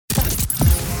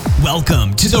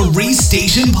Welcome to the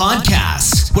Restation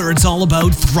Podcast, where it's all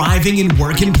about thriving in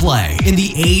work and play in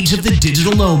the age of the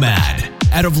digital nomad.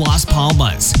 Out of Las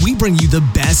Palmas, we bring you the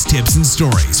best tips and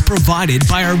stories provided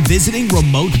by our visiting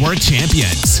remote work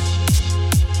champions.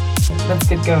 Let's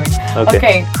get going.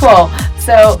 Okay, cool.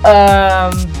 So,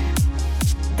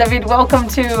 David, welcome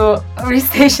to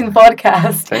Restation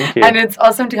Podcast. Thank you. And it's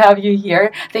awesome to have you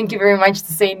here. Thank you very much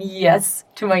for saying yes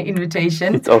to my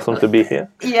invitation. It's awesome to be here.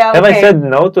 Yeah. Have I said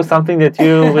no to something that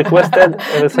you requested?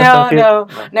 No.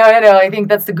 I think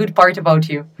that's the good part about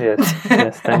you. Yes,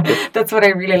 thank you. That's what I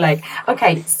really like.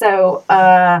 Okay, so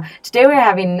today we're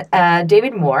having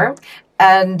David Moore.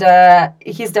 And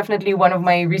he's definitely one of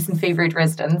my recent favorite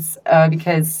residents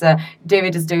because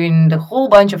David is doing a whole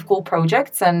bunch of cool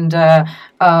projects. And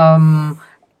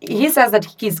he says that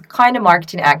he's kind of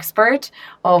marketing expert,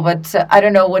 but I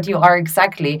don't know what you are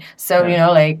exactly. So,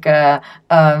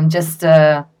 just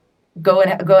go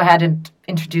ahead and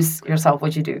introduce yourself,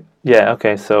 what you do. Yeah,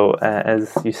 okay. So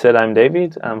as you said, I'm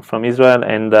David. I'm from Israel.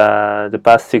 And the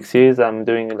past 6 years, I'm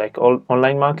doing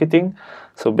online marketing.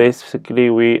 So basically,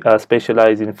 we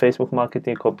specialize in Facebook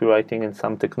marketing, copywriting, and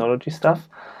some technology stuff.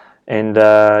 And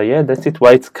that's it.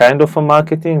 Why it's kind of a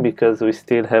marketing, because we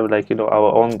still have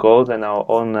our own goals and our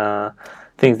own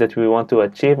things that we want to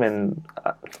achieve. And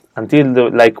until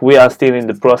we are still in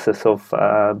the process of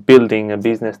building a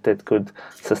business that could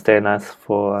sustain us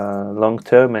for long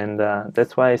term. And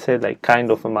that's why I said kind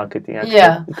of a marketing expert.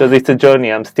 Yeah. Because it's a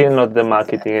journey. I'm still not the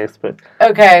marketing expert.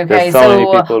 Okay. There's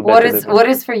So what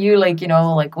is for you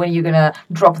when you're gonna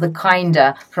drop the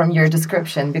kinda from your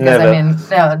description? Because Never.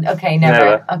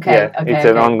 Never. Okay. It's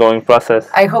an ongoing process.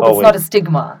 I hope always. It's not a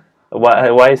stigma.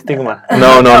 Why stigma?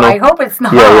 No. I hope it's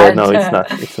not. Yeah, no,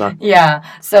 it's not. Yeah.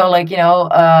 So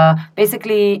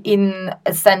basically in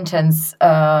a sentence,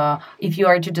 if you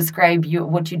are to describe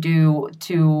what you do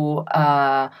to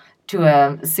a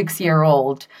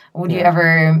 6-year-old, would you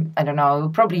ever, I don't know,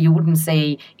 probably you wouldn't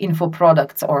say info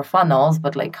products or funnels,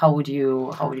 but how would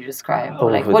you describe?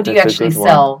 What do you actually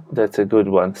sell? That's a good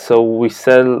one. So we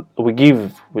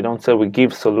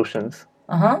give solutions.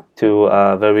 To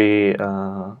very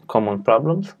common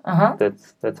problems.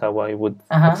 That's how I would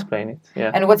explain it.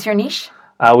 Yeah. And what's your niche?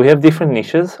 We have different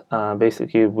niches.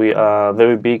 Basically, we are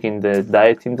very big in the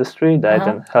diet industry,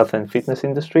 and health and fitness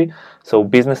industry. So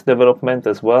business development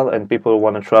as well, and people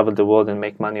want to travel the world and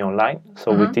make money online.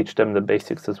 So we teach them the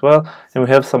basics as well. And we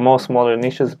have some more smaller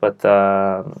niches, but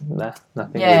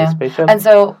nothing really special. And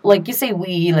so, you say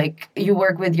you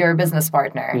work with your business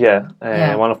partner.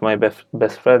 Yeah. One of my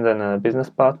best friends and a business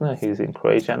partner, he's in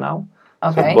Croatia now.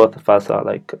 Okay. So both of us are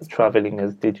traveling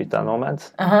as digital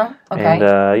nomads. Okay. And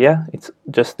it's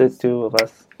just the two of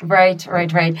us. Right.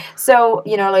 So,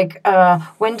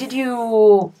 when did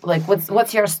you,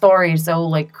 what's your story?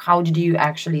 So, how did you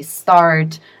actually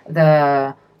start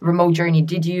the remote journey?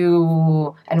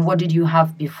 And what did you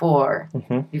have before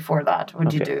that? What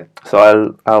did you do?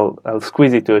 So I'll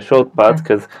squeeze it to a short part,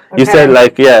 because you said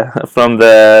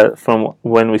from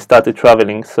when we started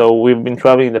traveling. So we've been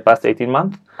traveling the past 18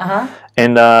 months.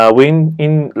 And we're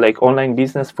in online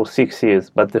business for 6 years,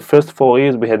 but the first 4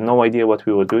 years we had no idea what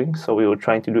we were doing. So we were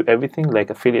trying to do everything,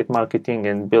 affiliate marketing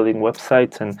and building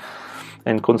websites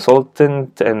and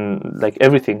consultant and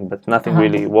everything, but nothing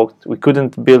really worked. We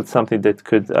couldn't build something that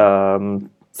could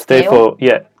stay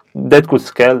that could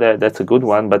scale. That's a good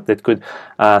one, but that could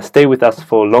stay with us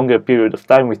for a longer period of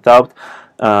time without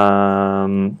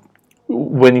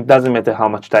when it doesn't matter how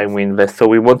much time we invest. So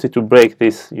we wanted to break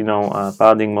this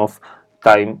paradigm of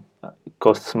time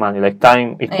costs money,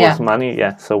 time equals money.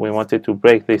 Yeah. So we wanted to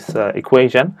break this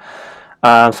equation.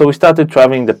 So we started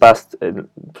traveling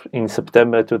in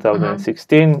September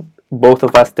 2016. Both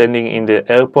of us standing in the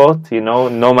airport,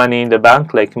 no money in the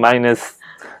bank, minus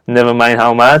never mind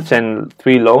how much, and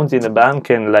 3 loans in the bank,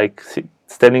 and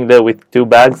standing there with 2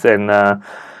 bags and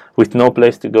with no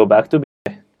place to go back to.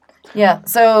 Yeah.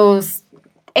 So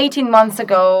 18 months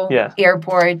ago,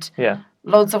 airport. Yeah.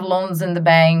 Loads of loans in the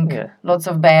bank, lots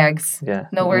of bags,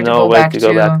 nowhere to go back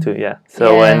to. Yeah.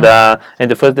 So and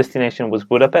the first destination was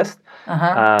Budapest.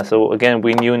 So again,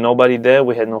 we knew nobody there.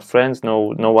 We had no friends,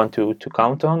 no one to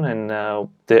count on, and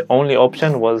the only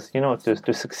option was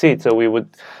to succeed. So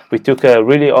we took a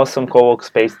really awesome co-work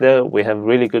space there. We have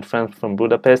really good friends from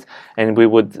Budapest, and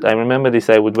I remember this.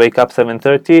 I would wake up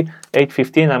 7:30,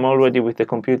 8:15. I'm already with the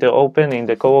computer open in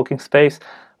the co-working space,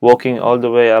 walking all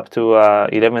the way up to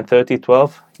 11:30,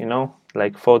 12,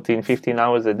 14, 15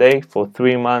 hours a day for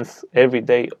 3 months, every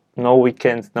day, no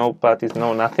weekends, no parties,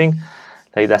 no nothing.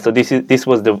 like that. So this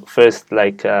was the first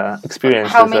like experience.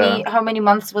 How many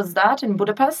months was that in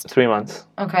Budapest? 3 months.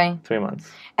 Okay. 3 months.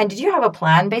 And did you have a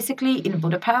plan basically in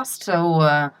Budapest?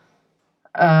 So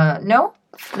no?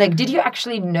 Like, did you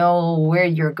actually know where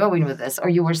you're going with this, or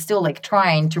you were still like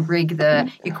trying to break the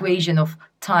equation of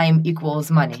time equals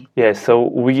money? Yeah, so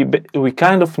we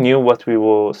kind of knew what we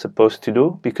were supposed to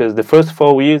do, because the first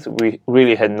 4 years we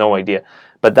really had no idea.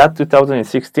 But that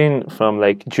 2016, from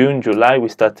like June, July, we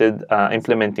started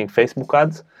implementing Facebook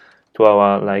ads to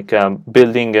our like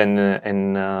building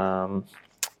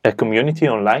a community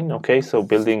online. Okay, so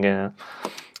building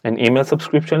an email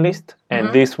subscription list,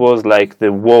 and this was like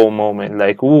the wow moment.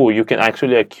 Like, ooh, you can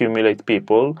actually accumulate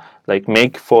people, like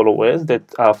make followers that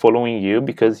are following you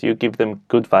because you give them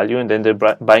good value, and then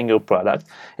they're buying your product,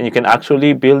 and you can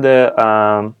actually build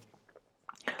a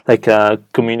like a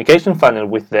communication funnel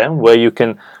with them where you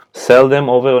can sell them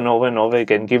over and over and over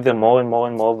again, give them more and more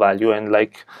and more value, and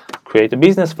like create a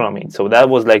business from it. So that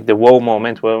was like the wow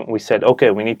moment where we said, okay,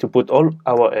 we need to put all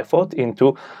our effort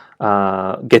into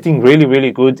getting really,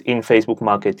 really good in Facebook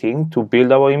marketing to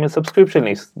build our email subscription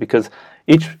list, because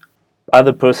each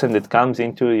other person that comes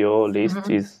into your list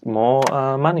is more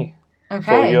money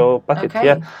for your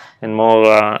pocket, and more,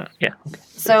 Okay.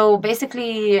 So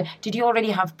basically, did you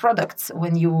already have products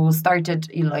when you started?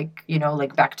 Like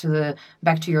back to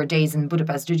your days in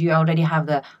Budapest. Did you already have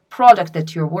the product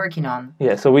that you're working on?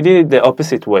 Yeah. So we did it the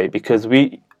opposite way, because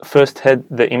we first had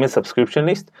the email subscription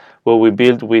list where we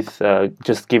built with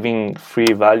just giving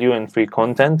free value and free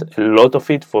content, a lot of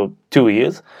it for 2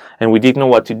 years, and we didn't know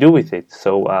what to do with it.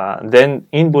 So then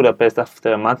in Budapest,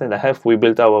 after a month and a half, we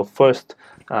built our first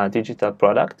digital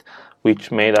product,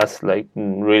 which made us like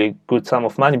really good sum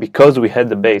of money, because we had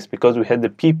the base, because we had the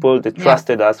people that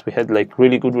trusted us. We had like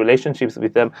really good relationships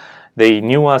with them. They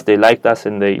knew us, they liked us,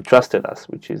 and they trusted us,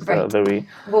 which is very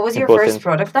What was your important. first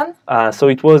product then? So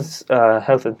it was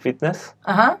health and fitness.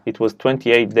 It was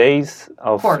 28 days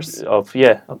of course.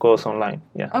 A course online.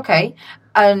 Yeah. Okay.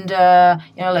 And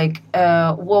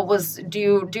what was? Do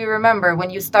you remember when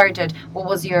you started? What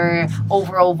was your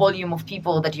overall volume of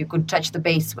people that you could touch the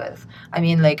base with? I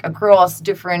mean, like across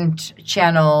different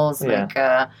channels, like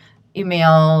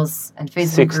emails and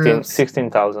Facebook groups.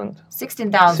 16,000.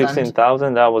 16,000.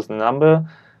 16,000. That was the number.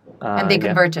 And they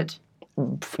converted.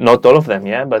 Not all of them,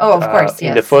 but of course,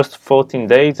 in the first 14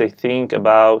 days, I think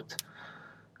about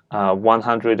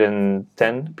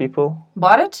 110 people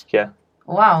bought it. Yeah.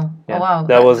 Wow. Yeah. Oh, wow.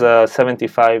 That was a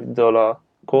 $75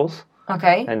 course.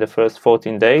 Okay. And the first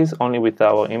 14 days, only with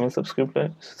our email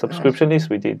subscription list,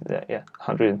 we did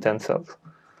 110 sales.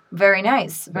 Very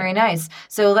nice, very nice.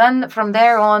 So then from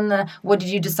there on, what did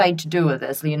you decide to do with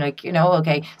this?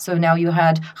 Okay, so now you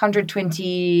had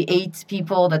 128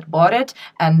 people that bought it,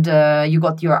 and you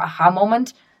got your aha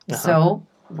moment. So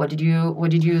what did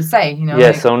you say?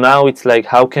 So now it's like,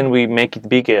 how can we make it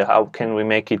bigger? How can we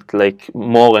make it like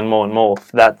more and more and more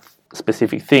of that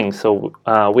specific thing? So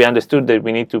we understood that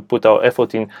we need to put our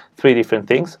effort in 3 different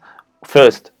things.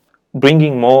 First,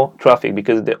 bringing more traffic,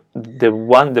 because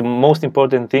the most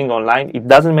important thing online, it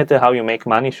doesn't matter how you make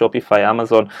money, Shopify,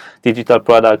 Amazon, digital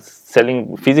products,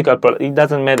 selling physical products, it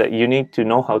doesn't matter. You need to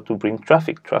know how to bring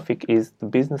traffic. Traffic is the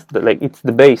business, it's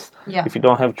the base. If you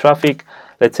don't have traffic,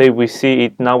 let's say we see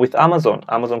it now with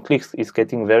Amazon clicks is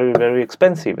getting very, very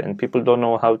expensive, and people don't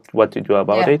know what to do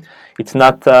about it. It's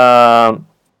not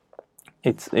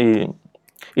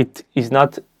it is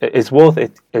not as worth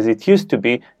it as it used to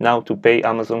be now to pay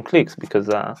Amazon clicks, because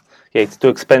it's too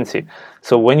expensive.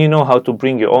 So when you know how to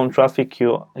bring your own traffic,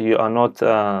 you are not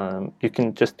you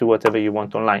can just do whatever you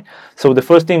want online. So the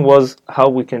first thing was how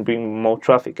we can bring more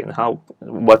traffic, and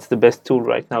what's the best tool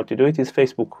right now to do it is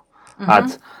Facebook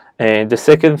ads. And the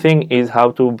second thing is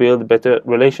how to build better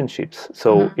relationships.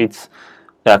 So it's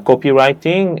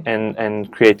copywriting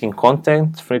and creating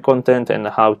free content, and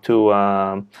how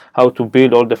to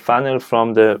build all the funnel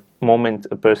from the moment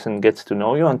a person gets to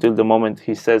know you until the moment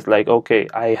he says like, okay,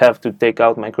 I have to take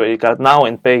out my credit card now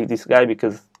and pay this guy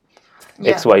because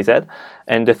XYZ.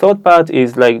 And the third part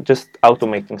is like just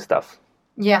automating stuff.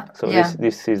 So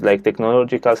this is like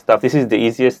technological stuff. This is the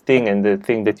easiest thing, and the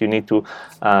thing that you need to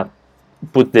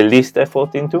put the least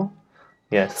effort into.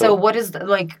 So what is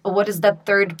that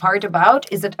third part about?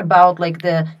 Is it about like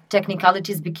the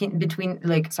technicalities behind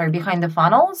the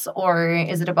funnels, or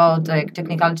is it about like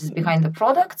technicalities behind the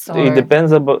products? Or? It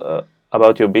depends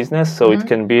about your business. So it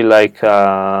can be like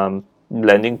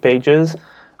landing pages,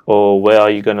 or where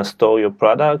are you going to store your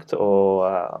product, or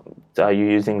are you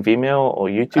using Vimeo or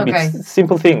YouTube? Okay. It's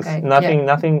simple things. Okay,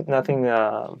 Nothing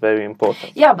very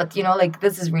important. Yeah, but like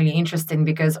this is really interesting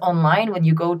because online, when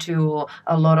you go to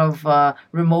a lot of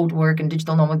remote work and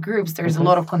digital nomad groups, there's a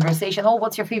lot of conversation. Oh,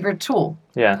 what's your favorite tool?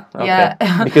 Yeah. Okay.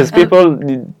 Yeah. Because people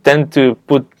tend to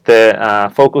put the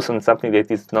focus on something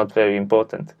that is not very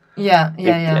important. Yeah.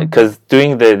 Because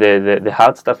doing the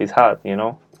hard stuff is hard, you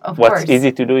know. Of What's course.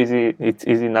 easy to do it's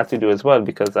easy not to do as well,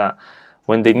 because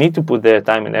when they need to put their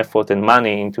time and effort and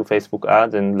money into Facebook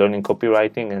ads and learning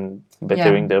copywriting and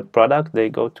bettering their product, they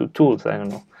go to tools. I don't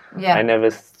know. Yeah. I never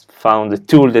found a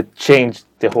tool that changed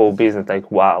the whole business.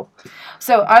 Like, wow.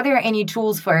 So, are there any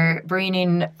tools for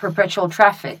bringing perpetual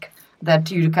traffic that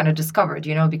you kind of discovered?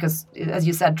 Because as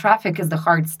you said, traffic is the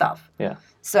hard stuff. Yeah.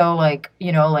 So,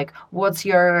 what's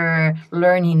your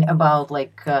learning about,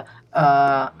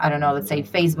 I don't know, let's say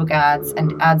Facebook ads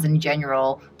and ads in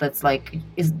general? That's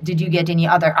did you get any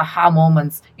other aha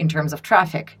moments in terms of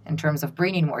traffic, in terms of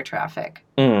bringing more traffic?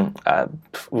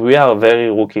 We are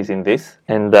very rookies in this,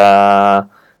 and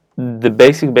the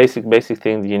basic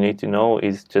thing that you need to know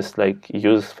is just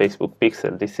use Facebook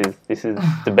Pixel. This is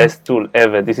the best tool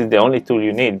ever. This is the only tool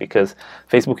you need, because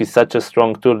Facebook is such a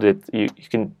strong tool that you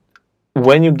can.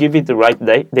 When you give it the right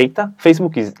data,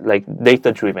 Facebook is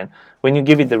data driven. When you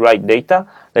give it the right data,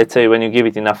 let's say when you give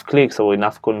it enough clicks or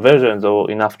enough conversions or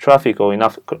enough traffic or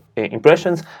enough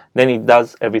impressions, then it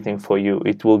does everything for you.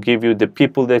 It will give you the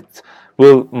people that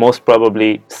will most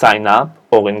probably sign up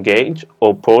or engage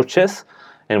or purchase.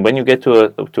 And when you get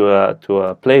to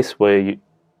a place where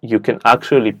you can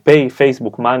actually pay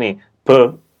Facebook money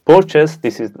per purchase,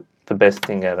 this is the best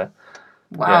thing ever.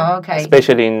 Wow. Okay.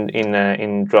 Especially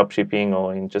in drop shipping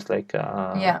or in just branding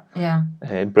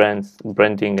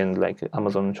and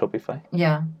Amazon and Shopify.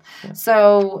 Yeah.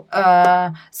 So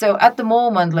at the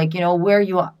moment, where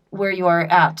you are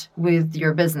at with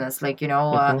your business,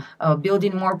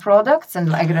 building more products,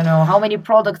 and I don't know how many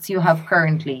products you have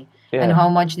currently, and how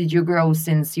much did you grow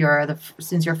since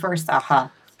your first aha?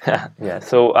 Yeah.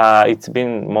 So it's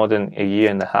been more than a year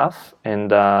and a half,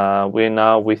 and we're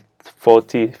now with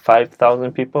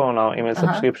 45,000 people on our email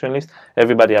subscription list.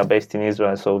 Everybody are based in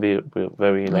Israel, so we're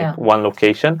very one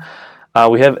location.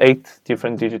 We have 8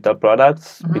 different digital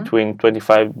products between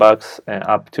 $25 and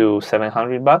up to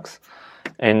 $700.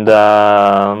 And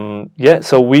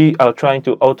so we are trying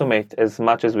to automate as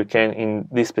much as we can in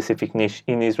this specific niche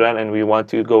in Israel, and we want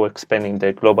to go expanding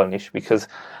the global niche, because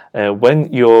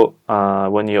when your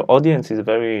audience is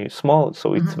very small,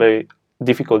 so it's very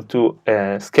difficult to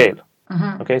scale.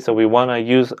 Okay, so we want to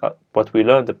use what we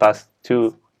learned the past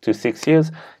 2 to 6 years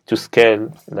to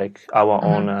scale our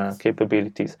own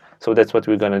capabilities. So that's what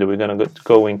we're going to do. We're going to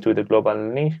go into the global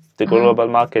niche, the global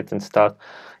market, and start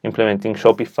implementing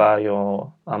Shopify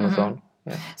or Amazon.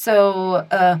 Yeah. So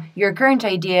your current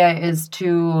idea is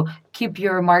to keep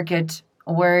your market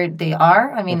where they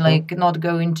are. I mean, not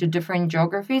go into different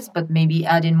geographies, but maybe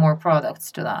add in more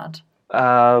products to that.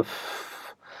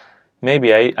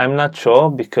 Maybe I'm not sure,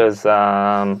 because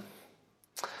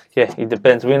it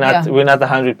depends. We're not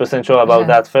 100% sure about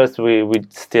that. First, we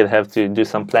still have to do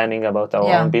some planning about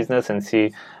our own business and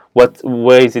see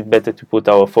where is it better to put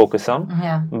our focus on.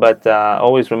 Yeah. But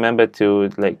always remember to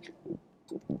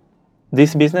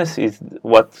this business is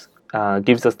what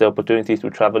gives us the opportunity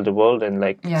to travel the world and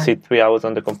sit 3 hours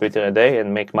on the computer a day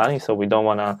and make money. So we don't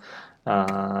want to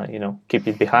keep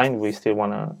it behind. We still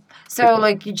want to. So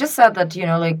you just said that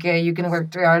you can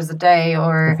work 3 hours a day,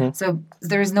 or so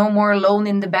there's no more loan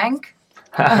in the bank.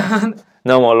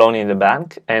 No more loan in the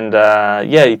bank, and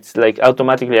it's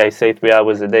automatically I say 3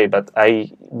 hours a day, but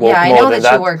I work I more know than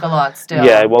that you work a lot still.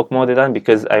 Yeah, I work more than that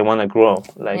because I want to grow.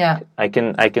 I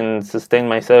can sustain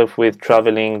myself with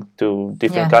traveling to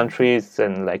different countries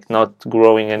and not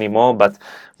growing anymore. But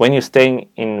when you're staying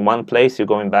in one place, you're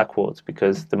going backwards,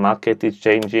 because the market is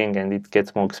changing and it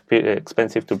gets more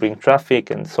expensive to bring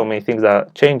traffic, and so many things are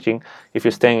changing. If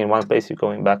you're staying in one place, you're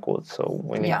going backwards. So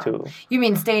we need to. You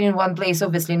mean staying in one place,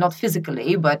 obviously not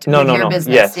physically, but with your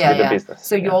business. Yes, with the business.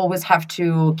 So you always have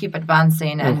to keep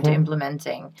advancing and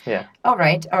implementing. Yeah. All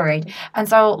right. And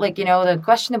so, the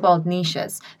question about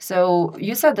niches. So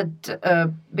you said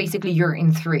that basically you're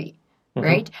in 3.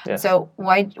 Right? Yes. So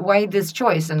why this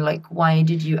choice, and why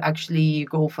did you actually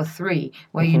go for 3?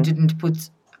 Why you didn't put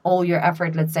all your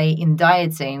effort, let's say, in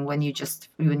dieting when you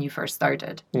first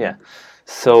started? Yeah.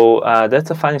 So that's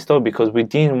a funny story, because we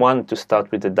didn't want to start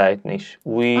with the diet niche.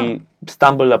 We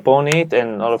stumbled upon it,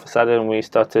 and all of a sudden we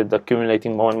started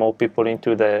accumulating more and more people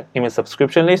into the email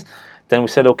subscription list. Then we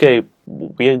said, okay,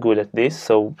 we're good at this,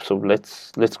 so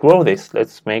let's grow this.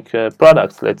 Let's make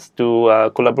products. Let's do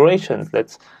collaborations.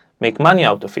 Let's make money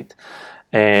out of it.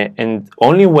 And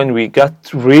only when we got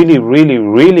really, really,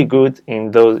 really good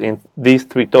in these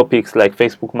three topics, like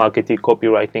Facebook marketing,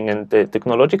 copywriting, and the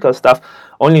technological stuff,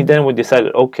 only then we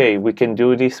decided, okay, we can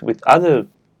do this with other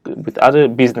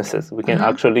businesses. We can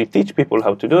actually teach people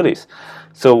how to do this.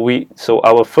 So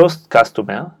our first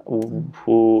customer,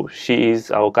 who she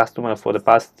is our customer for the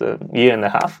past year and a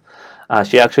half,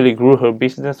 she actually grew her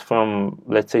business from,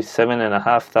 let's say,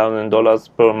 $7,500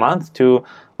 per month to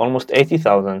almost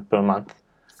 $80,000 per month.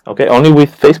 Okay, only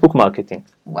with Facebook marketing.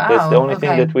 Wow. That's the only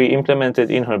thing that we implemented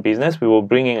in her business. We were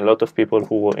bringing a lot of people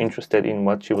who were interested in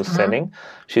what she was selling.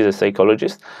 She's a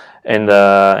psychologist, and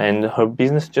her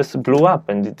business just blew up,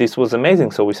 and this was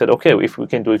amazing. So we said, okay, if we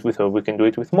can do it with her, we can do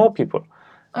it with more people.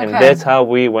 And that's how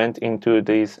we went into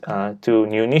these two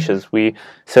new niches. We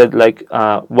said, like,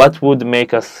 what would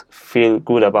make us feel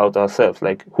good about ourselves?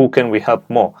 Like, who can we help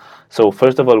more? So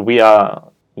first of all, we are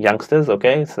youngsters,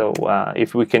 okay? So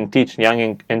if we can teach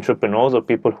young entrepreneurs or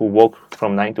people who work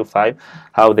from 9 to 5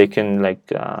 how they can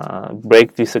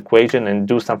break this equation and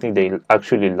do something they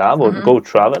actually love, or go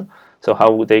travel, so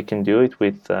how they can do it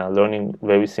with learning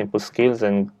very simple skills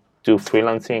and do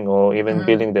freelancing or even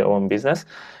building their own business.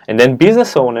 And then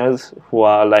business owners who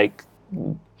are like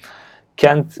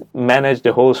can't manage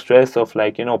the whole stress of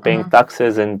paying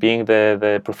taxes and being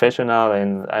the professional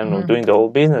and doing the whole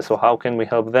business. So how can we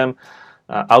help them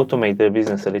automate their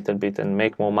business a little bit and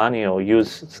make more money, or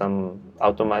use some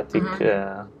automatic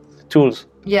tools?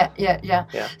 Yeah.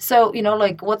 So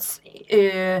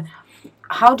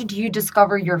how did you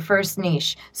discover your first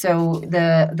niche? So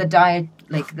the diet,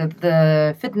 like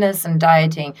the fitness and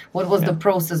dieting, what was the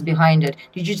process behind it?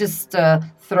 Did you just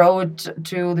throw it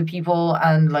to the people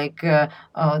and what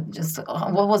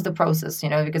was the process?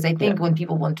 Because I think when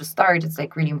people want to start, it's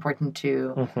like really important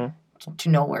to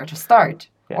know where to start.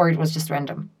 Or it was just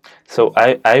random? So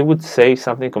I would say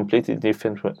something completely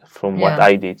different from what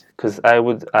I did, because I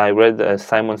read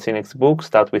Simon Sinek's book,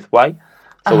 Start With Why.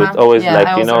 So it's always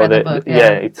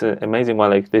it's an amazing one,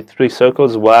 like the 3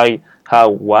 circles: why, how,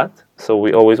 what. So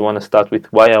we always want to start with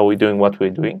why are we doing what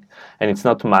we're doing, and it's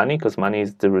not money, because money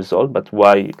is the result, but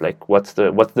why, like what's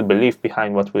the belief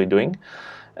behind what we're doing.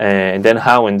 And then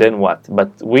how, and then what. But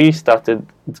we started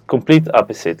complete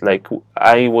opposite. Like,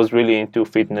 I was really into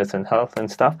fitness and health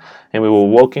and stuff, and we were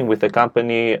working with a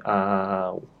company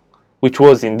which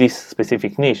was in this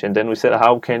specific niche. And then we said,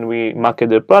 how can we market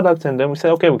the product? And then we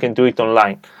said, okay, we can do it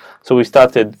online. So we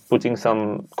started putting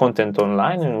some content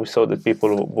online, and we saw that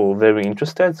people were very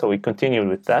interested, so we continued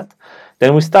with that.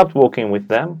 Then we stopped working with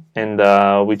them, and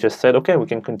we just said, okay, we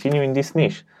can continue in this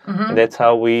niche. And that's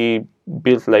how we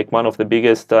built like one of the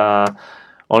biggest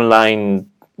online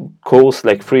course,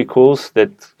 like free course,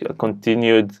 that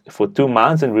continued for 2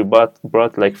 months, and we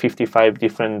brought like 55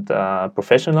 different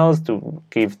professionals to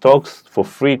give talks for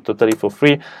free, totally for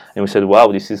free. And we said, wow,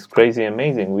 this is crazy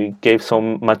amazing. We gave so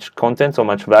much content, so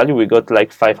much value. We got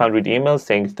like 500 emails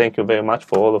saying thank you very much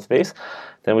for all of this.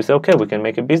 Then we said, okay, we can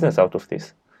make a business out of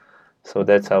this. So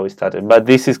that's how we started. But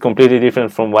this is completely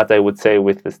different from what I would say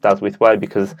with the Start With Why,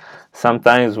 because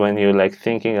sometimes when you're like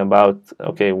thinking about,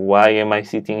 okay, why am I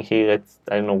sitting here at,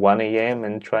 1 a.m.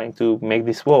 and trying to make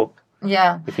this work?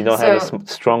 Yeah. If you don't have a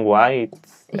strong why,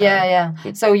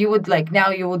 it's... So you would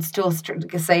you would still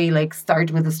say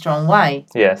start with a strong why.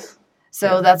 Yes.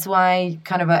 So that's why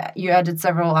you added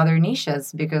several other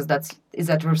niches, because is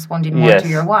that responding more to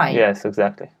your why? Yes,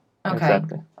 exactly. Okay.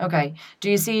 Exactly. Okay.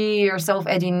 Do you see yourself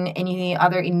adding any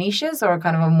other niches, or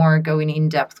more going in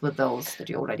depth with those that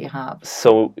you already have?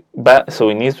 So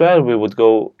in Israel, we would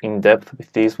go in depth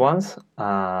with these ones,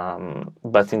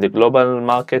 but in the global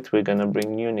market, we're gonna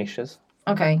bring new niches.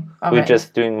 Okay. We're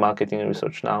just doing marketing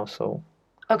research now, so.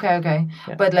 Okay.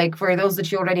 Yeah. But for those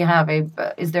that you already have,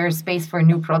 is there a space for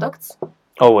new products?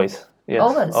 Always. Yes.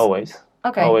 Always.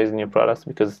 Okay. Always new products,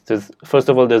 because there's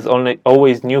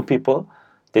always new people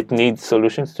that need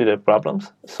solutions to their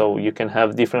problems. So you can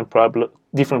have different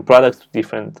products to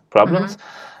different problems,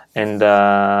 and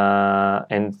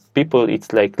people,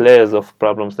 it's like layers of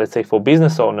problems. Let's say for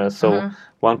business owners, so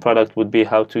one product would be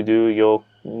how to do your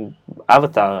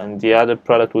avatar, and the other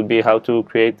product would be how to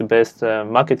create the best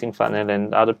marketing funnel,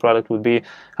 and other product would be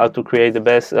how to create the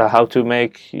best how to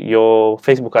make your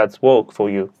Facebook ads work for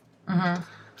you.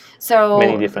 So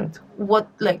many different.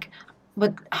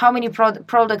 But how many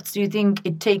products do you think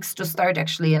it takes to start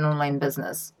actually an online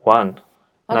business? One.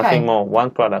 Okay. Nothing more. One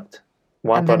product.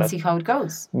 Then see how it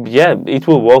goes. Yeah, it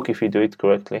will work if you do it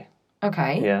correctly.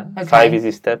 Okay. Yeah. Okay. 5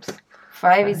 easy steps.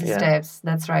 5 easy yeah. steps.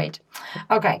 That's right.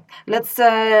 Okay, let's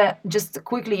just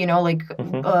quickly,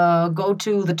 go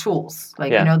to the tools.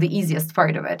 Like, Yeah. the easiest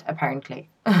part of it, apparently.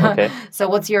 Okay. So,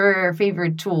 what's your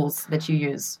favorite tools that you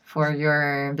use for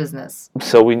your business?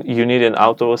 So you need an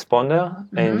autoresponder,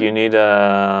 and you need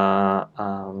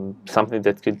something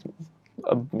that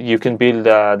you can build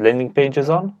landing pages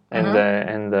on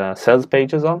and sales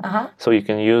pages on. So you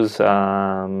can use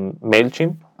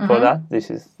Mailchimp for that. This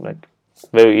is like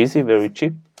very easy, very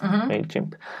cheap. Mailchimp.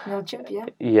 Mailchimp, yeah.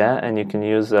 Yeah, and you can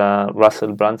use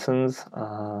Russell Brunson's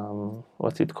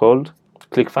what's it called?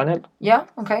 ClickFunnels. Yeah.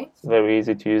 Okay. Very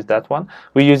easy to use that one.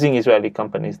 We're using Israeli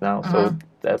companies now, so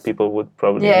people would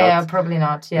probably Probably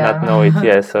not. Yeah. not know it.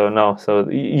 Yeah, so no. So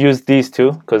use these two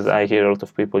because I hear a lot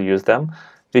of people use them.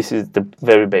 This is the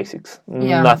very basics.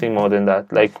 Yeah. Nothing more than that.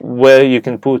 Like where you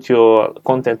can put your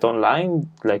content online,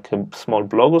 like a small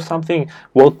blog or something.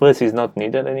 WordPress is not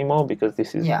needed anymore because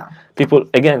this is people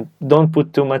again don't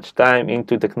put too much time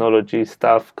into technology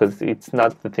stuff because it's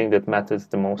not the thing that matters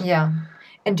the most. Yeah.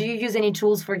 And do you use any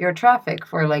tools for your traffic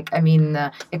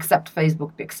except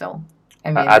Facebook Pixel?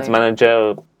 Ads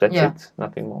Manager, that's it,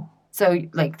 nothing more. So,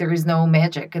 like, there is no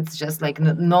magic. It's just like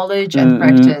knowledge and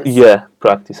practice. Yeah,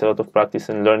 practice, a lot of practice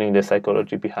and learning the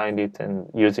psychology behind it and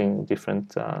using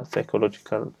different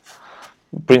psychological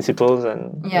principles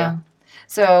and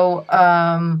So,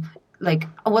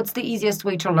 what's the easiest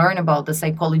way to learn about the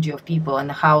psychology of people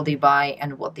and how they buy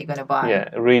and what they're gonna buy? Yeah,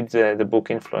 read the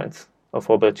book Influence of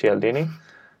Robert Cialdini.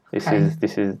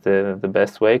 This is the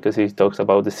best way because he talks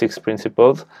about the 6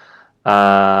 principles,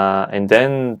 and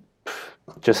then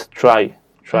just try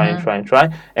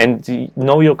and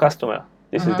know your customer.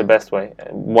 This is the best way.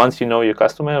 Once you know your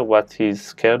customer, what he's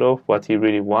scared of, what he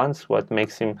really wants, what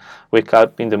makes him wake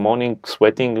up in the morning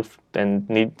sweating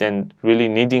and really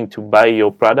needing to buy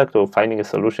your product or finding a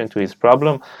solution to his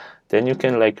problem, then you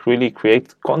can like really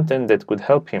create content that could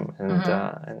help him.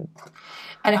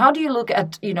 And how do you look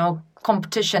at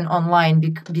competition online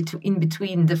in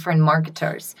between different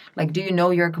marketers? Like, do you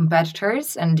know your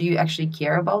competitors and do you actually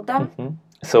care about them?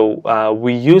 So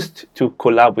we used to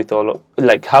collab with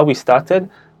like how we started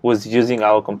was using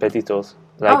our competitors.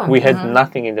 Like we had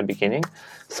nothing in the beginning.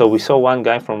 So we saw one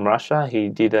guy from Russia. He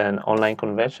did an online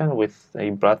convention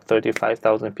he brought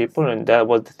 35,000 people, and that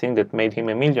was the thing that made him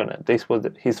a millionaire. This was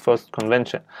his first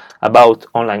convention about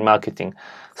online marketing.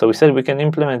 So we said we can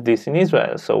implement this in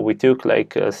Israel. So we took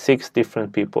like 6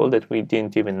 different people that we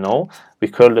didn't even know. We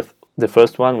called the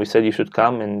first one. We said you should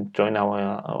come and join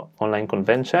our online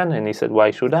convention, and he said,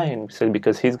 why should I? And we said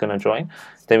because he's gonna join.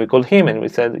 Then we called him and we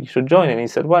said you should join, and he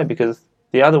said why? Because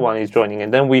the other one is joining.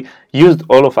 And then we used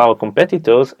all of our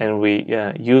competitors and we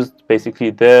used basically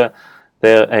their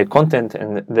content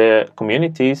and their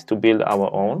communities to build our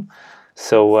own.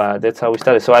 So that's how we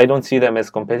started. So I don't see them as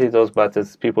competitors, but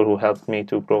as people who helped me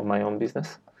to grow my own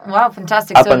business. Wow,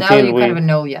 fantastic. So now you kind of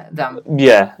know them.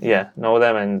 Yeah, know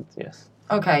them, and yes.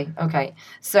 Okay.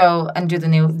 So, and do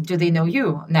they know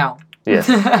you now? Yes.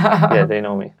 Yeah, they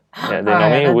know me. Yeah, they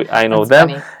know me. I know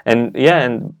them.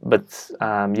 Funny. But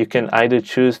you can either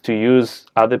choose to use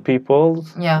other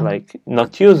people's, like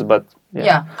not use, but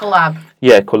collab.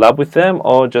 Yeah, collab with them,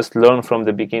 or just learn from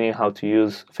the beginning how to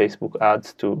use Facebook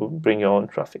ads to bring your own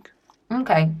traffic.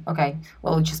 Okay.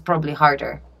 Well, which is probably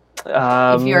harder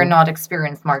if you're not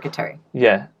experienced marketer.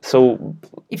 Yeah. So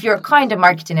if you're kind of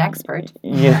marketing expert.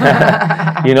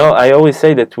 Yeah. I always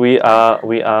say that we are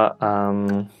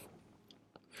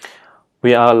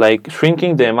like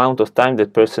shrinking the amount of time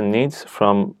that person needs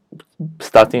from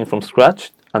starting from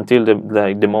scratch until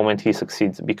the moment he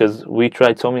succeeds, because we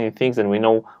tried so many things and we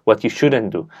know what you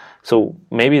shouldn't do. So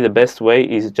maybe the best way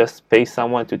is just pay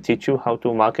someone to teach you how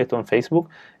to market on Facebook,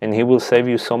 and he will save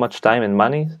you so much time and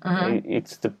money.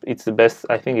 It's the best.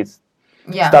 I think it's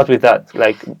start with that.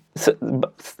 Like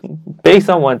pay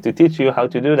someone to teach you how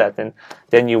to do that, and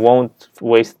then you won't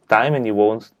waste time and you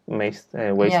won't waste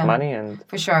money. And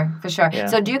for sure. Yeah.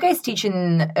 So do you guys teach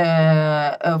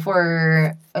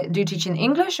do you teach in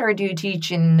English or do you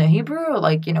teach in Hebrew?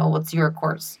 Like, what's your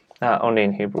course? Only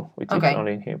in Hebrew. We teach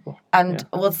only in Hebrew. And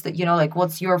what's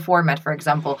what's your format, for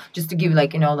example? Just to give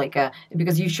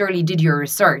because you surely did your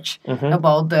research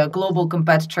about the global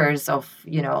competitors of,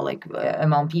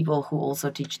 among people who also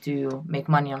teach to make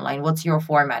money online. What's your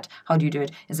format? How do you do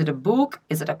it? Is it a book?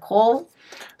 Is it a call?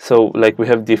 So we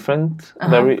have different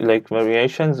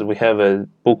variations. We have a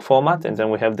book format, and then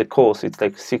we have the course. It's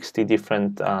like 60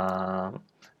 different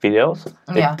videos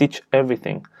that teach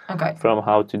everything. Okay. From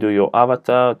how to do your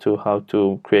avatar, to how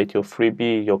to create your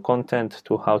freebie, your content,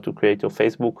 to how to create your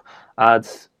Facebook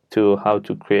ads, to how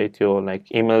to create your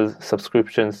like email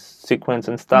subscription sequence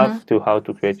and stuff to how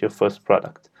to create your first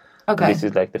product. Okay. This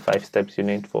is like the 5 steps you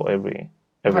need for everything.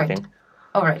 Right.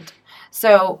 All right.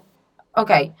 So,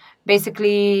 okay.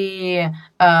 Basically,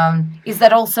 is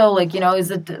that also like,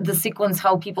 is it the sequence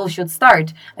how people should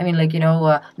start? I mean, like,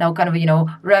 now kind of,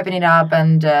 wrapping it up,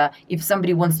 and if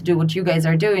somebody wants to do what you guys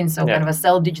are doing, so kind of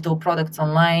sell digital products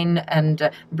online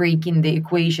and breaking the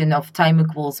equation of time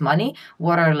equals money,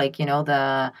 what are like,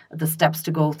 the steps to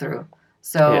go through?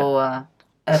 So,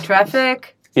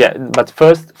 traffic. Yeah, but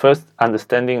first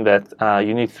understanding that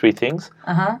you need 3 things,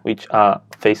 which are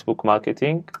Facebook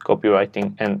marketing,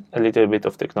 copywriting, and a little bit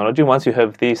of technology. Once you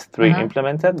have these 3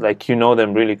 implemented, like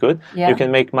them really good, you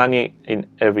can make money in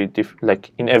every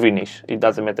in every niche. It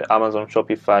doesn't matter, Amazon,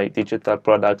 Shopify, digital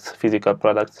products, physical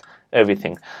products,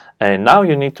 everything. And now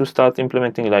you need to start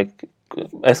implementing, like,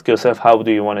 ask yourself, how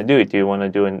do you want to do it? Do you want to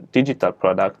do a digital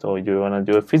product, or do you want to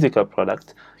do a physical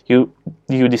product? You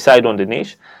decide on the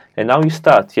niche. And now you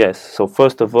start, yes. So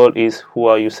first of all is, who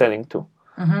are you selling to?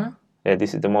 Yeah,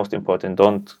 this is the most important.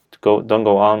 Don't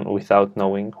go on without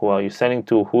knowing who are you selling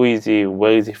to, who is he,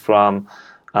 where is he from,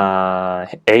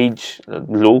 age,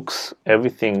 looks,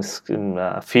 everything,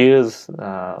 fears,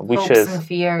 wishes, hopes and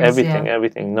fears,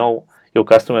 everything. Know your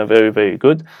customer very, very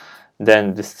good.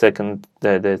 Then the second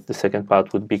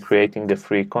part would be creating the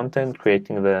free content,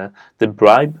 creating the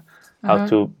bribe, how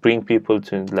to bring people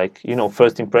to, like,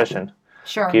 first impression.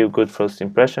 Sure. Give good first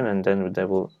impression, and then they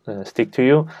will stick to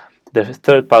you. The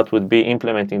third part would be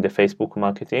implementing the Facebook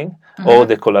marketing or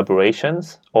the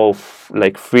collaborations of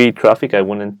like free traffic. I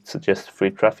wouldn't suggest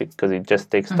free traffic because it just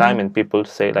takes time, and people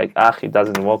say like, it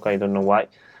doesn't work. I don't know why.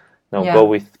 No, go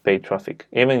with paid traffic.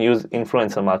 Even use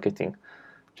influencer marketing.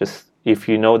 Just if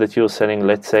you know that you're selling,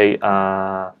 let's say,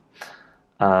 a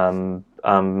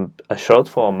shirt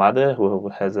for a mother who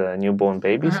has a newborn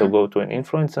baby, so go to an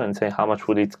influencer and say, how much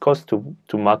would it cost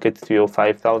to market to your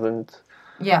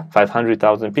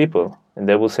 500,000 people, and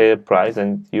they will say a price,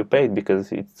 and you pay it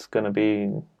because it's gonna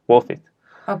be worth it.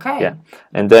 Okay. Yeah,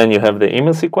 and then you have the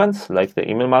email sequence, like the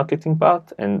email marketing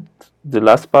part, and the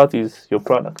last part is your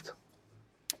product.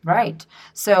 Right.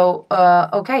 So,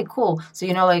 okay, cool. So,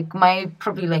 like my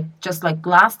probably like just like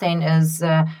last thing is,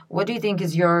 what do you think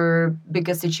is your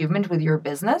biggest achievement with your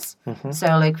business?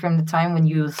 So, like from the time when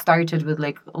you started with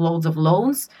like loads of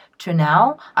loans to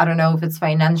now, I don't know if it's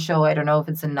financial, I don't know if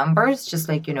it's in numbers, just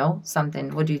like,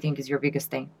 something. What do you think is your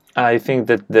biggest thing? I think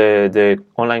that the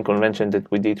online convention that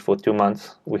we did for 2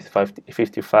 months with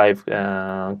 55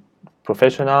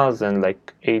 professionals and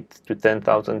like 8,000 to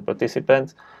 10,000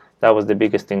 participants, that was the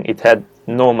biggest thing. It had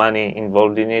no money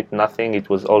involved in it, nothing. It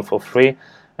was all for free,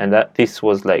 and this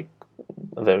was like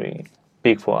very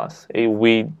big for us.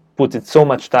 We put so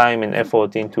much time and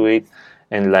effort into it,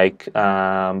 and like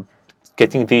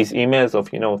getting these emails of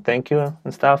thank you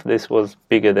and stuff. This was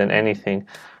bigger than anything.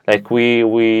 Like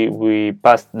we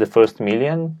passed the first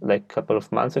million like a couple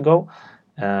of months ago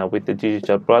with the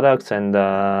digital products, and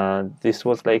this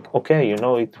was like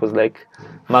it was like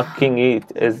marking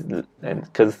it as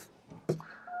because.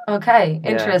 Okay,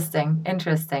 interesting.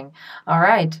 All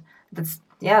right, that's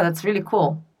really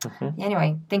cool.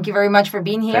 Anyway, thank you very much for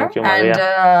being here. Thank you, Maria.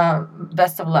 And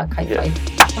best of luck. High five.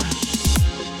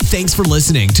 Thanks for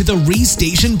listening to the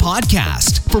Restation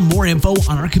Podcast. For more info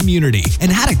on our community and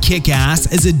how to kick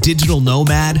ass as a digital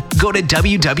nomad, go to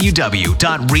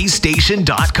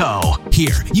www.restation.co.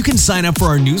 Here, you can sign up for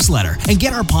our newsletter and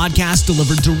get our podcast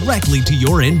delivered directly to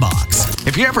your inbox.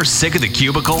 If you're ever sick of the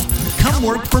cubicle, come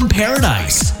work from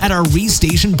paradise at our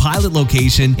Restation pilot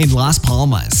location in Las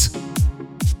Palmas.